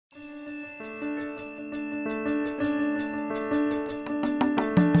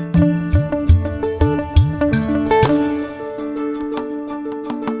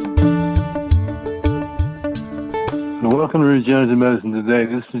Welcome to Regenerative Medicine Today.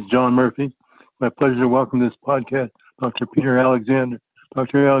 This is John Murphy. My pleasure to welcome to this podcast Dr. Peter Alexander.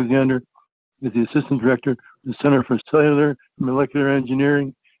 Dr. Alexander is the Assistant Director of the Center for Cellular and Molecular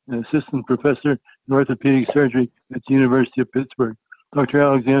Engineering and Assistant Professor in Orthopedic Surgery at the University of Pittsburgh. Dr.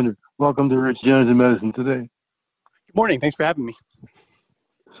 Alexander, welcome to Regenerative Medicine Today. Good morning. Thanks for having me.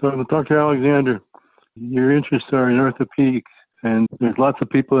 So, Dr. Alexander, your interests are in orthopedics, and there's lots of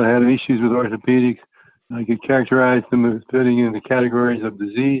people that have issues with orthopedics. I could characterize them as fitting in the categories of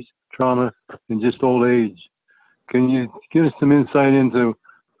disease, trauma, and just old age. Can you give us some insight into the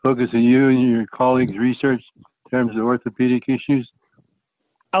focus of you and your colleagues' research in terms of orthopedic issues?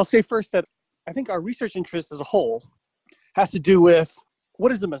 I'll say first that I think our research interest as a whole has to do with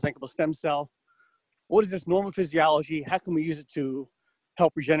what is the mesenchymal stem cell? What is its normal physiology? How can we use it to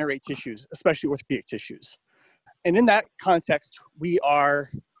help regenerate tissues, especially orthopedic tissues? And in that context, we are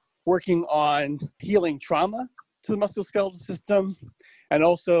working on healing trauma to the musculoskeletal system and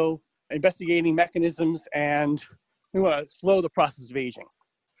also investigating mechanisms, and we want to slow the process of aging.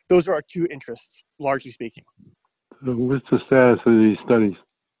 Those are our two interests, largely speaking. So what's the status of these studies?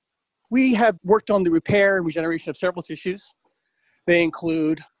 We have worked on the repair and regeneration of several tissues. They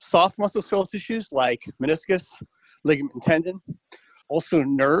include soft musculoskeletal tissues like meniscus, ligament and tendon, also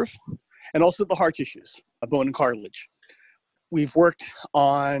nerve, and also the hard tissues, bone and cartilage. We've worked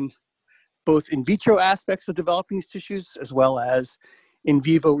on both in vitro aspects of developing these tissues as well as in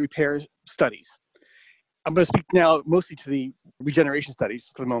vivo repair studies. I'm going to speak now mostly to the regeneration studies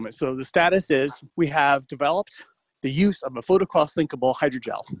for the moment. So the status is we have developed the use of a photocross-linkable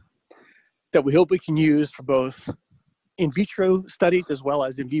hydrogel that we hope we can use for both in vitro studies as well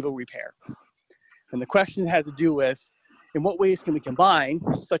as in vivo repair. And the question had to do with in what ways can we combine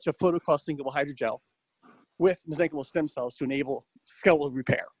such a photocross-linkable hydrogel with mesenchymal stem cells to enable skeletal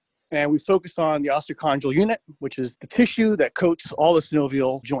repair. And we focus on the osteochondral unit, which is the tissue that coats all the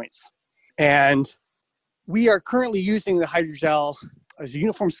synovial joints. And we are currently using the hydrogel as a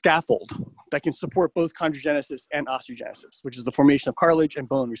uniform scaffold that can support both chondrogenesis and osteogenesis, which is the formation of cartilage and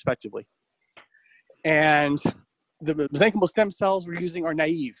bone, respectively. And the mesenchymal stem cells we're using are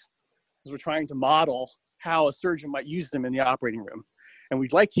naive, because we're trying to model how a surgeon might use them in the operating room. And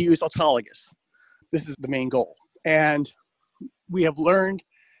we'd like to use autologous. This is the main goal. And we have learned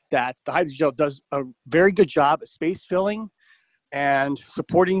that the hydrogel does a very good job at space filling and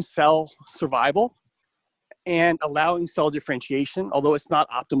supporting cell survival and allowing cell differentiation, although it's not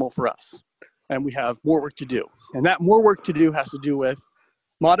optimal for us. And we have more work to do. And that more work to do has to do with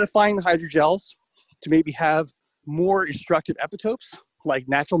modifying the hydrogels to maybe have more instructive epitopes like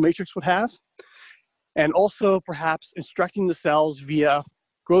natural matrix would have, and also perhaps instructing the cells via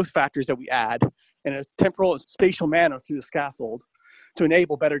growth factors that we add in a temporal and spatial manner through the scaffold to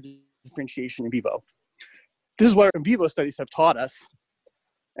enable better differentiation in vivo. This is what our in vivo studies have taught us,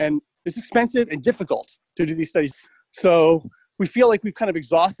 and it's expensive and difficult to do these studies. So we feel like we've kind of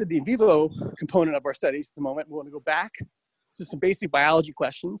exhausted the in vivo component of our studies at the moment. We want to go back to some basic biology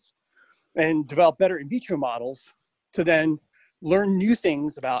questions and develop better in vitro models to then learn new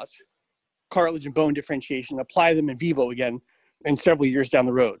things about cartilage and bone differentiation, apply them in vivo again in several years down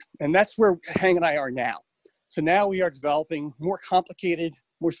the road. And that's where Hang and I are now. So now we are developing more complicated,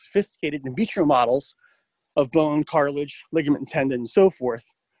 more sophisticated in vitro models of bone, cartilage, ligament, and tendon, and so forth,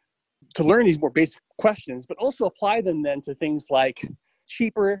 to learn these more basic questions, but also apply them then to things like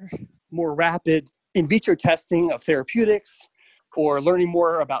cheaper, more rapid in vitro testing of therapeutics, or learning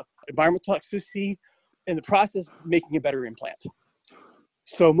more about environmental toxicity, in the process making a better implant.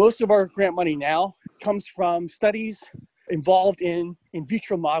 So most of our grant money now comes from studies involved in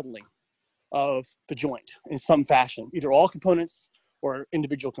vitro modeling of the joint in some fashion, either all components or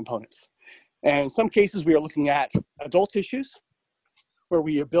individual components. And in some cases, we are looking at adult tissues where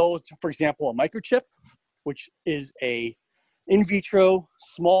we build, for example, a microchip, which is a in vitro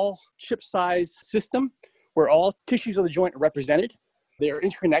small chip size system where all tissues of the joint are represented. They are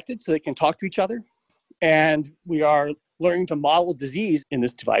interconnected so they can talk to each other. And we are learning to model disease in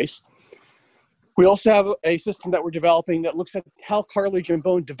this device. We also have a system that we're developing that looks at how cartilage and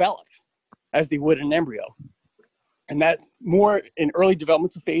bone develop as they would in an embryo. And that's more in early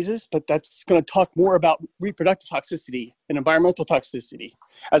developmental phases, but that's going to talk more about reproductive toxicity and environmental toxicity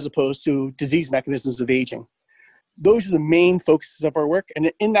as opposed to disease mechanisms of aging. Those are the main focuses of our work.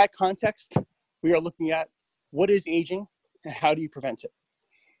 And in that context, we are looking at what is aging and how do you prevent it.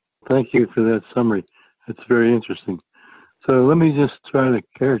 Thank you for that summary. That's very interesting. So let me just try to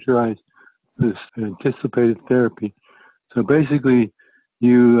characterize this anticipated therapy. So basically,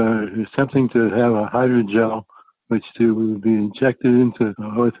 you are attempting to have a hydrogel which would be injected into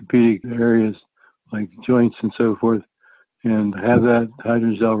orthopedic areas like joints and so forth, and have that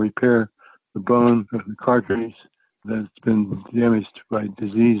hydrogel repair the bone of the cartilage that's been damaged by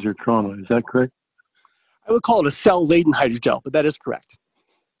disease or trauma. Is that correct? I would call it a cell-laden hydrogel, but that is correct.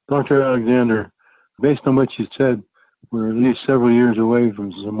 Dr. Alexander, based on what you said, we're at least several years away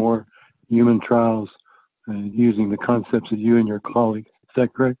from some more human trials using the concepts that you and your colleague. Is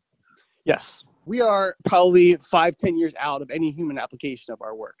that correct? Yes. We are probably 5-10 years out of any human application of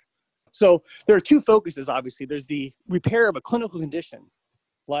our work. So there are two focuses, obviously. There's the repair of a clinical condition,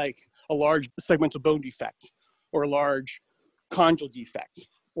 like a large segmental bone defect or a large condylar defect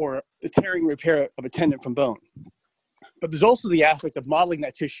or the tearing repair of a tendon from bone. But there's also the aspect of modeling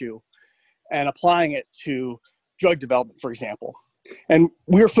that tissue and applying it to drug development, for example. And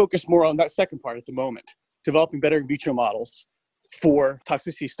we're focused more on that second part at the moment, developing better in vitro models for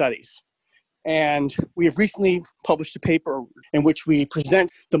toxicity studies. And we have recently published a paper in which we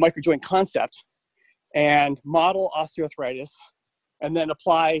present the microjoint concept and model osteoarthritis and then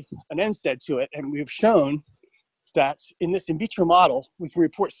apply an NSAID to it. And we've shown that in this in vitro model, we can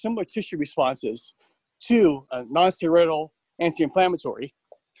report similar tissue responses to a non-steroidal anti-inflammatory.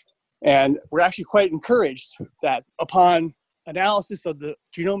 And we're actually quite encouraged that upon analysis of the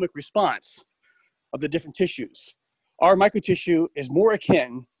genomic response of the different tissues, our microtissue is more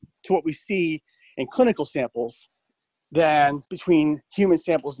akin to what we see in clinical samples than between human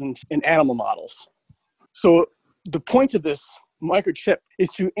samples and animal models. So the point of this microchip is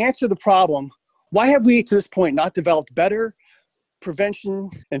to answer the problem, why have we to this point not developed better prevention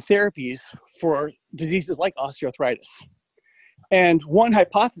and therapies for diseases like osteoarthritis? And one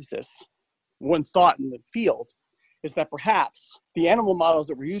hypothesis, one thought in the field, is that perhaps the animal models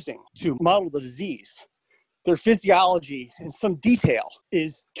that we're using to model the disease, their physiology in some detail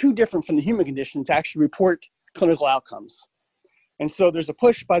is too different from the human condition to actually report clinical outcomes. And so there's a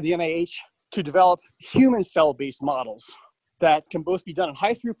push by the NIH to develop human cell-based models that can both be done in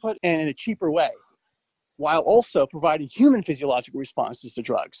high throughput and in a cheaper way, while also providing human physiological responses to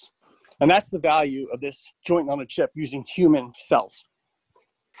drugs. And that's the value of this joint on a chip using human cells.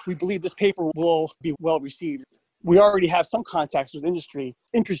 We believe this paper will be well received. We already have some contacts with industry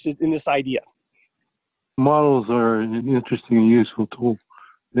interested in this idea. Models are an interesting and useful tool.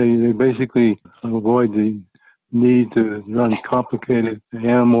 They basically avoid the need to run complicated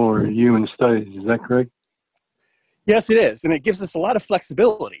animal or human studies. Is that correct? Yes, it is. And it gives us a lot of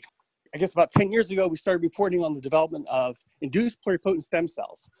flexibility. I guess about 10 years ago, we started reporting on the development of induced pluripotent stem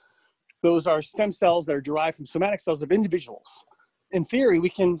cells. Those are stem cells that are derived from somatic cells of individuals. In theory, we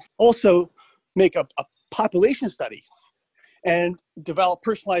can also make a population study and develop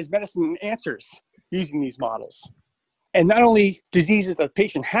personalized medicine answers using these models. And not only diseases that the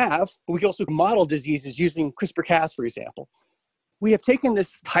patient have, but we can also model diseases using CRISPR-Cas, for example. We have taken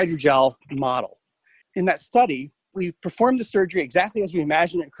this hydrogel model. In that study, we performed the surgery exactly as we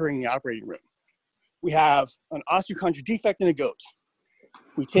imagine it occurring in the operating room. We have an osteochondral defect in a goat.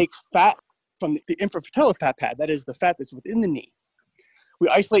 We take fat from the infrapatellar fat pad, that is the fat that's within the knee. We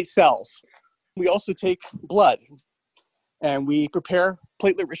isolate cells. We also take blood and we prepare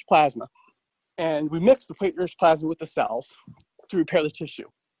platelet-rich plasma. And we mix the platelet-rich plasma with the cells to repair the tissue.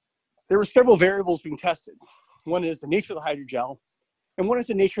 There were several variables being tested. One is the nature of the hydrogel, and one is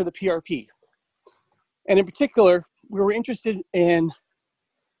the nature of the PRP. And in particular, we were interested in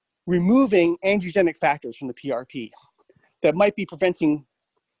removing angiogenic factors from the PRP that might be preventing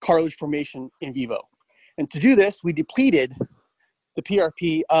cartilage formation in vivo. And to do this, we depleted the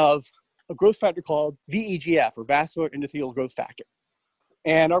PRP of a growth factor called VEGF, or vascular endothelial growth factor.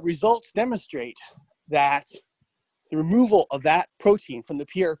 And our results demonstrate that the removal of that protein from the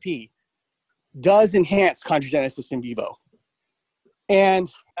PRP does enhance chondrogenesis in vivo.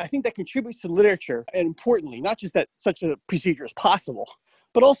 And I think that contributes to the literature, and importantly, not just that such a procedure is possible,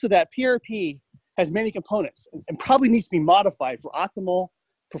 but also that PRP has many components and probably needs to be modified for optimal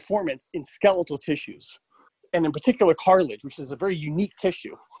performance in skeletal tissues, and in particular cartilage, which is a very unique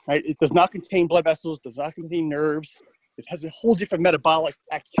tissue, right? It does not contain blood vessels, does not contain nerves. It has a whole different metabolic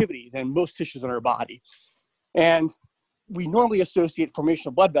activity than most tissues in our body. And we normally associate formation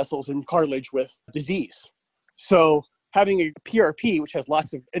of blood vessels in cartilage with disease. So having a PRP, which has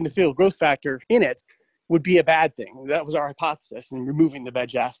lots of endothelial growth factor in it, would be a bad thing. That was our hypothesis in removing the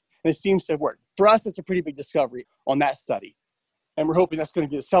VEGF, and it seems to have worked. For us, it's a pretty big discovery on that study, and we're hoping that's going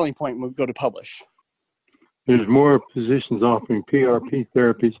to be the selling point when we go to publish. There's more physicians offering PRP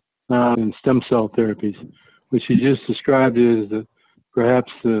therapies now than stem cell therapies, which you just described as that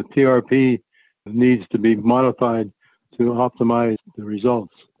perhaps the PRP needs to be modified to optimize the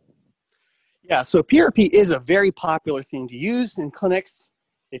results? Yeah, so PRP is a very popular thing to use in clinics.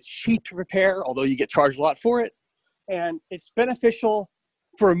 It's cheap to prepare, although you get charged a lot for it. And it's beneficial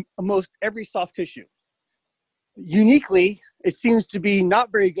for most every soft tissue. Uniquely, it seems to be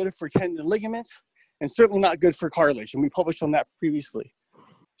not very good for tendon and ligament, and certainly not good for cartilage. And we published on that previously.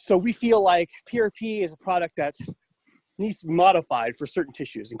 So we feel like PRP is a product that needs to be modified for certain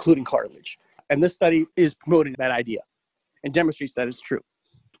tissues, including cartilage. And this study is promoting that idea and demonstrates that it's true.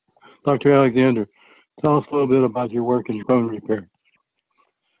 Dr. Alexander, tell us a little bit about your work in bone repair.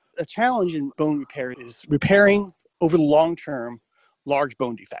 The challenge in bone repair is repairing over the long term large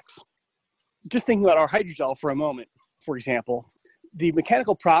bone defects. Just thinking about our hydrogel for a moment, for example, the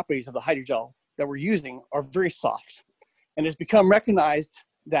mechanical properties of the hydrogel that we're using are very soft. And it's become recognized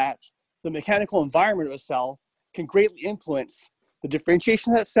that the mechanical environment of a cell can greatly influence the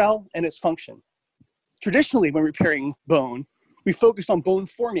differentiation of that cell and its function. Traditionally, when repairing bone, we focus on bone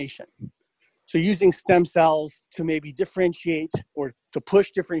formation. So using stem cells to maybe differentiate or to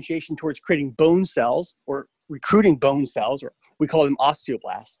push differentiation towards creating bone cells or recruiting bone cells, or we call them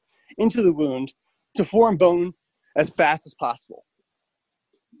osteoblasts, into the wound to form bone as fast as possible.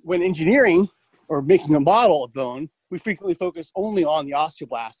 When engineering or making a model of bone, we frequently focus only on the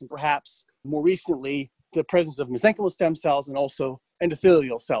osteoblasts and perhaps more recently the presence of mesenchymal stem cells and also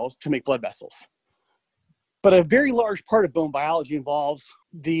endothelial cells to make blood vessels. But a very large part of bone biology involves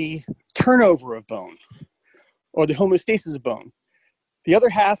the turnover of bone or the homeostasis of bone. The other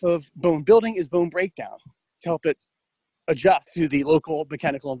half of bone building is bone breakdown to help it adjust to the local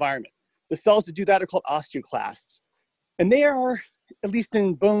mechanical environment. The cells that do that are called osteoclasts. And they are, at least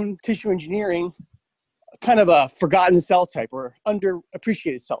in bone tissue engineering, kind of a forgotten cell type or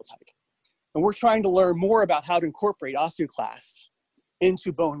underappreciated cell type. And we're trying to learn more about how to incorporate osteoclasts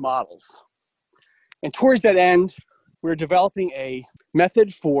into bone models. And towards that end, we're developing a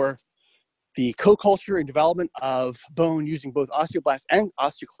method for the co-culture and development of bone using both osteoblasts and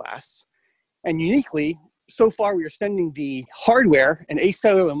osteoclasts. And uniquely, so far we are sending the hardware and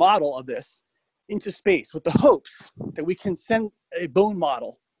acellular model of this into space with the hopes that we can send a bone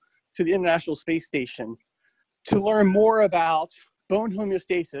model to the International Space Station to learn more about bone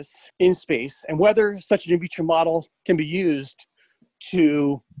homeostasis in space and whether such an in vitro model can be used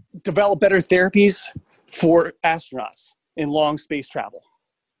to develop better therapies for astronauts in long space travel.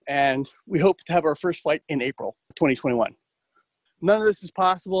 And we hope to have our first flight in April 2021. None of this is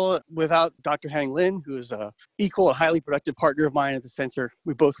possible without Dr. Hang Lin, who is an equal and highly productive partner of mine at the center.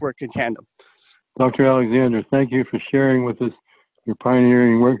 We both work in tandem. Dr. Alexander, thank you for sharing with us your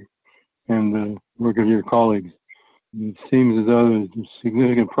pioneering work and the work of your colleagues. It seems as though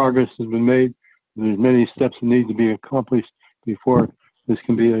significant progress has been made. There's many steps that need to be accomplished before this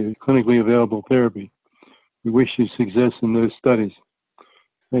can be a clinically available therapy. We wish you success in those studies.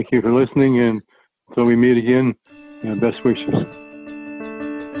 Thank you for listening, and until we meet again, best wishes.